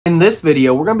In this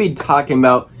video, we're going to be talking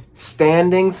about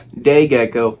standings, day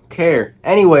gecko, care.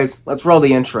 Anyways, let's roll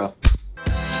the intro.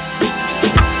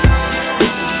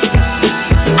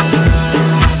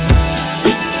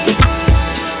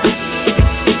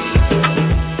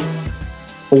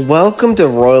 Welcome to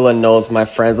Royal Anoles, my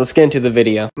friends. Let's get into the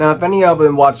video. Now, if any of y'all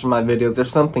been watching my videos,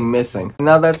 there's something missing.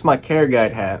 Now, that's my care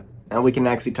guide hat. Now, we can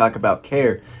actually talk about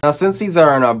care. Now, since these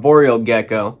are an arboreal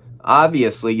gecko,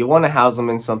 obviously, you want to house them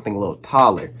in something a little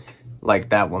taller, like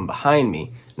that one behind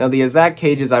me. Now, the exact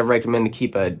cages I recommend to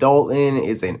keep an adult in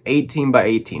is an 18 by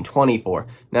 18, 24.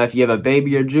 Now, if you have a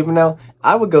baby or juvenile,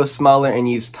 I would go smaller and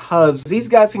use tubs. These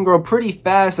guys can grow pretty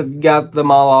fast if you got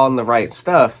them all on the right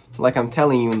stuff, like I'm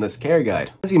telling you in this care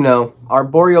guide. As you know,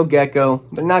 arboreal gecko,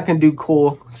 they're not going to do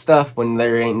cool stuff when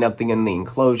there ain't nothing in the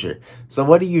enclosure. So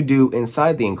what do you do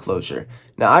inside the enclosure?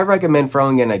 Now, I recommend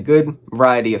throwing in a good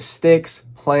variety of sticks,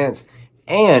 plants,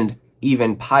 and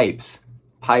even pipes.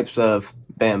 Pipes of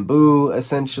bamboo,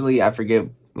 essentially. I forget,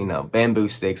 bamboo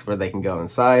sticks where they can go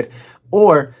inside.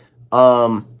 Or,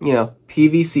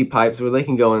 PVC pipes where they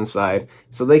can go inside.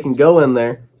 So they can go in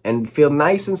there and feel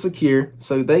nice and secure.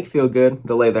 So they feel good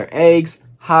to lay their eggs,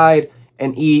 hide,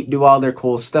 and eat, do all their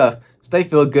cool stuff. So they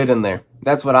feel good in there.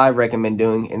 That's what I recommend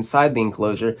doing inside the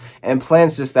enclosure. And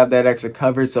plants just have that extra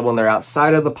coverage so when they're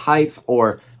outside of the pipes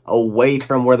or away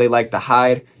from where they like to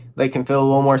hide, they can feel a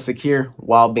little more secure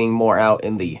while being more out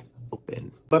in the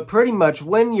open. But pretty much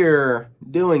when you're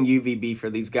doing UVB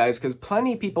for these guys, because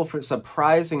plenty of people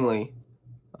surprisingly,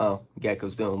 oh,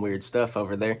 Gecko's doing weird stuff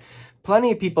over there.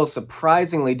 Plenty of people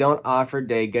surprisingly don't offer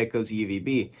day geckos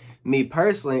UVB. Me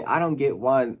personally, I don't get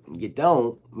why you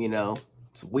don't,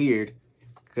 it's weird.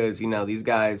 Because, these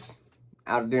guys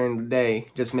out during the day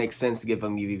just makes sense to give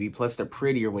them UVB. Plus, they're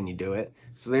prettier when you do it.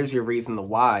 So there's your reason to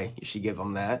why you should give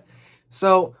them that.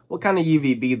 So, what kind of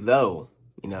UVB though?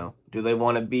 Do they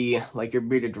want to be like your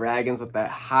bearded dragons with that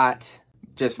hot,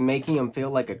 just making them feel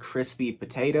like a crispy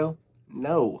potato?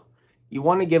 No. You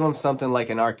want to give them something like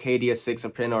an Arcadia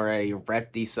 6-pin or a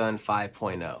Repti-Sun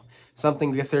 5.0.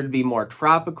 Something considered to be more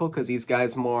tropical because these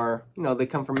guys more, they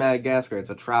come from Madagascar. It's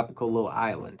a tropical little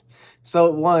island.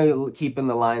 So want to keep in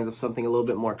the lines of something a little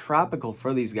bit more tropical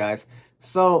for these guys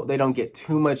so they don't get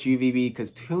too much UVB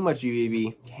because too much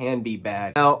UVB can be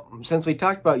bad. Now, since we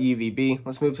talked about UVB,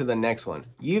 let's move to the next one.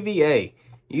 UVA.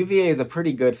 UVA is a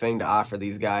pretty good thing to offer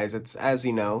these guys. It's, as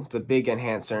you know, it's a big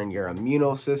enhancer in your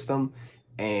immune system.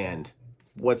 And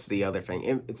what's the other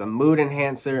thing? It's a mood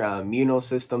enhancer, immune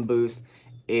system boost.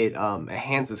 It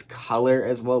enhances color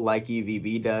as well, like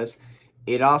UVB does.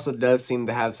 It also does seem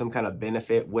to have some kind of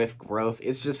benefit with growth.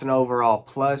 It's just an overall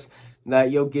plus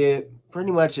that you'll get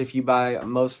pretty much if you buy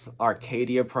most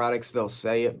Arcadia products, they'll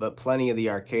say it, but plenty of the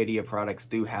Arcadia products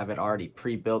do have it already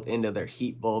pre-built into their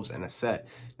heat bulbs in a set.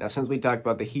 Now, since we talked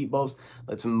about the heat bulbs,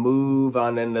 let's move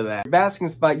on into that. Your basking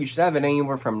spot, you should have it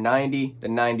anywhere from 90 to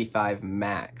 95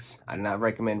 max. I do not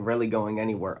recommend really going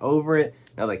anywhere over it.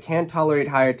 Now, they can tolerate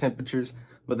higher temperatures,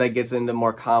 but that gets into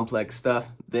more complex stuff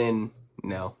than,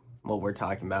 what we're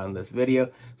talking about in this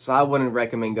video. So I wouldn't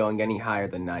recommend going any higher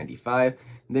than 95.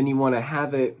 Then you want to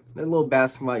have it, a little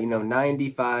basking spot,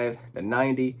 95 to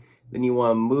 90. Then you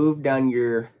want to move down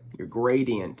your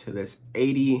gradient to this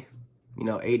 80,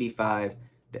 85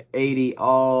 to 80,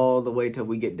 all the way till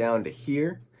we get down to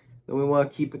here. Then we want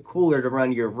to keep it cooler to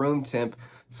run your room temp.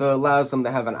 So it allows them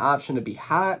to have an option to be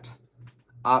hot,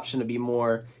 option to be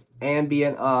more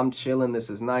ambient. Oh, I'm chilling, this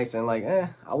is nice. And I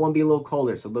want to be a little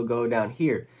colder, so they'll go down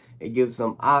here. It gives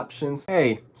them options.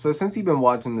 Hey, so since you've been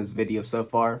watching this video so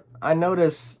far, I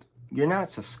noticed you're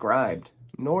not subscribed,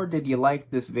 nor did you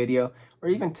like this video, or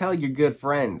even tell your good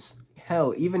friends,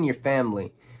 hell, even your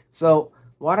family. So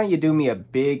why don't you do me a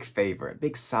big favor, a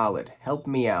big solid, help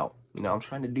me out. I'm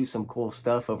trying to do some cool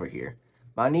stuff over here,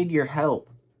 but I need your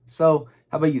help. So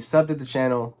how about you sub to the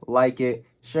channel, like it,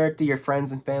 share it to your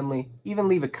friends and family, even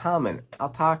leave a comment. I'll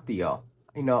talk to y'all.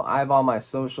 I have all my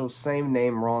socials, same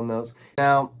name, Royal Anoles.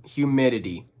 Now,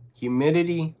 humidity.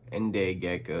 Humidity and day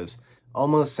geckos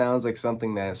almost sounds like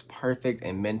something that is perfect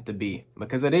and meant to be,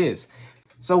 because it is.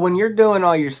 So when you're doing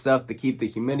all your stuff to keep the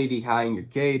humidity high in your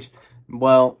cage,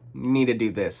 well, you need to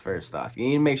do this first off. You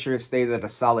need to make sure it stays at a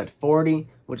solid 40,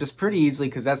 which is pretty easily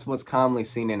because that's what's commonly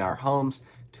seen in our homes,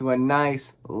 to a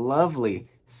nice, lovely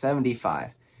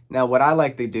 75. Now, what I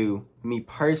like to do, me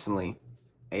personally,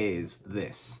 is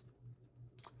this.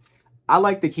 I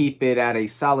like to keep it at a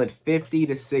solid 50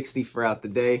 to 60 throughout the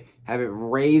day. Have it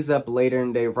raise up later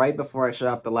in the day right before I shut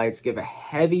off the lights. Give a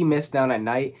heavy mist down at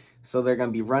night so they're going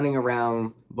to be running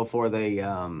around before they,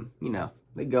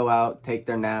 they go out, take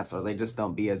their naps, or they just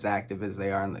don't be as active as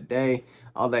they are in the day.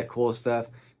 All that cool stuff.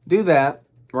 Do that.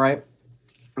 right?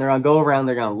 They're going to go around,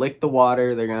 they're going to lick the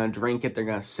water, they're going to drink it, they're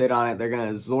going to sit on it, they're going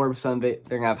to absorb some of it,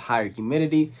 they're going to have higher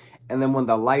humidity, and then when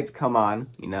the lights come on,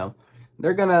 you know,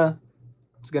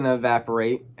 it's going to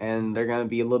evaporate, and they're going to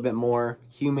be a little bit more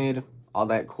humid, all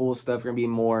that cool stuff, going to be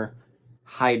more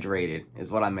hydrated,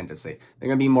 is what I meant to say. They're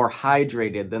going to be more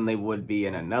hydrated than they would be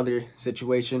in another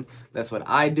situation. That's what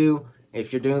I do.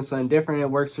 If you're doing something different and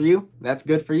it works for you, that's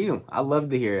good for you. I love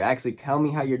to hear it. Actually, tell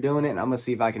me how you're doing it, and I'm going to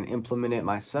see if I can implement it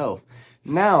myself.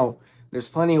 Now, there's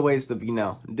plenty of ways to, you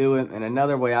know, do it. And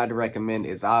another way I'd recommend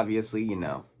is obviously, you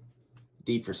know,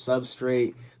 deeper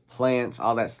substrate, plants,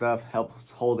 all that stuff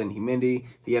helps hold in humidity.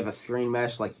 If you have a screen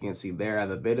mesh, like you can see there, I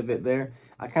have a bit of it there.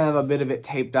 I kind of have a bit of it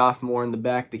taped off more in the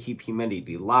back to keep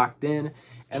humidity locked in,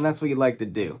 and that's what you'd like to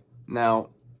do. Now,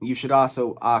 you should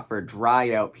also offer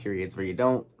dry out periods where you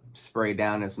don't spray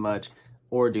down as much,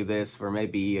 or do this for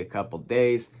maybe a couple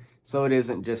days, so it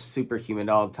isn't just super humid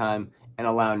all the time, and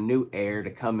allow new air to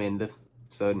come in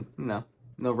so, you know,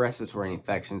 no respiratory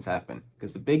infections happen.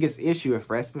 Because the biggest issue with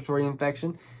respiratory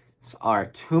infections are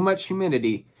too much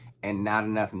humidity and not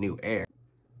enough new air.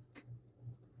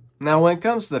 Now, when it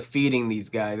comes to feeding these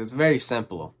guys, it's very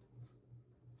simple.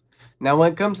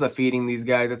 It's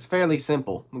fairly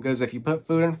simple, because if you put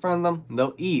food in front of them,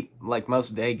 they'll eat like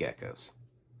most day geckos.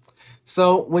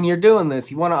 So when you're doing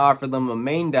this, you want to offer them a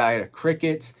main diet of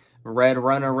crickets, red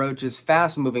runner roaches,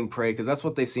 fast-moving prey, because that's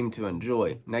what they seem to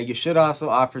enjoy. Now, you should also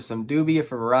offer some dubious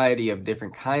variety of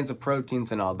different kinds of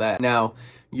proteins and all that. Now,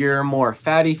 your more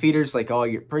fatty feeders, like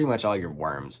pretty much all your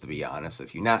worms, to be honest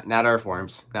with you. Not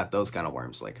earthworms, not those kind of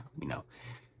worms, like, you know,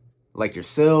 like your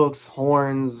silks,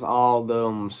 horns, all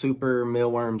them super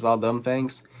mealworms, all them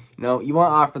things. You know, you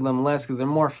want to offer them less because they're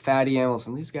more fatty animals,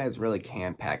 and these guys really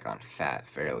can pack on fat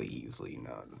fairly easily, you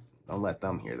know. Don't let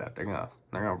them hear that. They're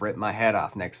gonna rip my head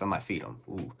off next time I feed them.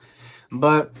 Ooh.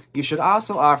 But you should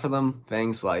also offer them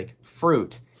things like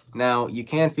fruit. Now, you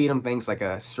can feed them things like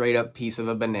a straight up piece of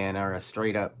a banana or a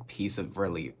straight up piece of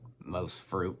really most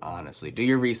fruit, honestly. Do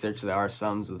your research. There are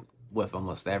some with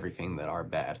almost everything that are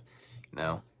bad, you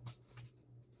know.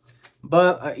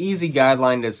 But an easy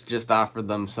guideline is just offer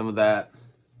them some of that.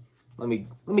 Let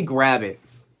me grab it.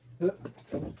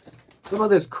 Some of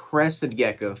this crested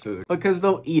gecko food, because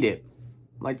they'll eat it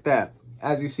like that.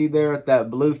 As you see there at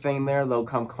that blue thing there, they'll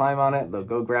come climb on it. They'll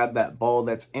go grab that bowl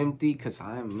that's empty, because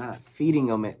I'm not feeding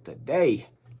them it today,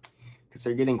 because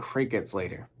they're getting crickets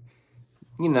later.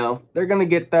 You know, they're going to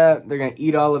get that. They're going to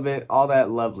eat all of it, all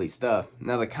that lovely stuff.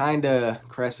 Now, the kind of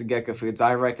crested gecko foods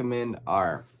I recommend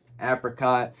are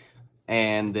apricot,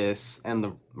 and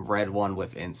the red one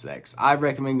with insects. I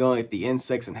recommend going with the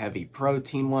insects and heavy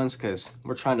protein ones, because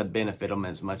we're trying to benefit them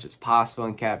as much as possible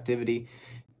in captivity.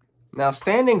 Now,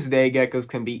 standings day geckos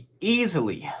can be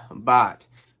easily bought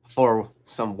for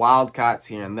some wild caughts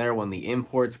here and there when the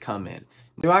imports come in.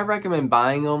 Do I recommend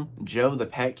buying them, Joe the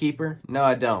pet keeper? No,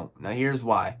 I don't. Now, here's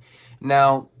why.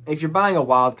 Now, if you're buying a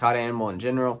wild caught animal in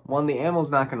general, one, the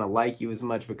animal's not going to like you as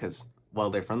much because, well,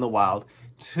 they're from the wild.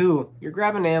 Two, you're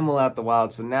grabbing an animal out the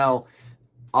wild, so now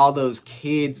all those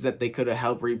kids that they could have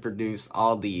helped reproduce,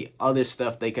 all the other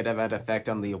stuff they could have had effect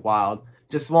on the wild,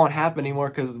 just won't happen anymore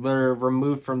because they're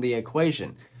removed from the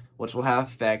equation, which will have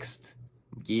effects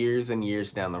years and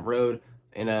years down the road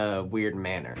in a weird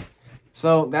manner.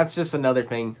 So that's just another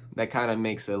thing that kind of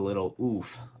makes it a little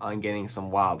oof on getting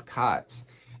some wild caughts.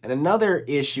 And another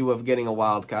issue of getting a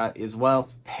wild caught is, well,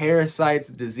 parasites,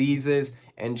 diseases,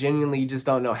 and genuinely you just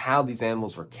don't know how these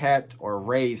animals were kept or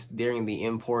raised during the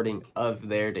importing of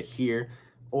there to here,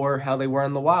 or how they were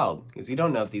in the wild, because you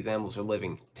don't know if these animals are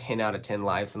living 10 out of 10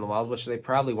 lives in the wild, which they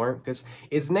probably weren't, because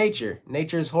it's nature.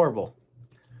 Nature is horrible.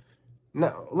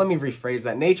 No, let me rephrase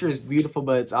that. Nature is beautiful,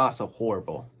 but it's also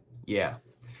horrible. Yeah.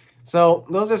 So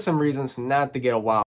those are some reasons not to get a wild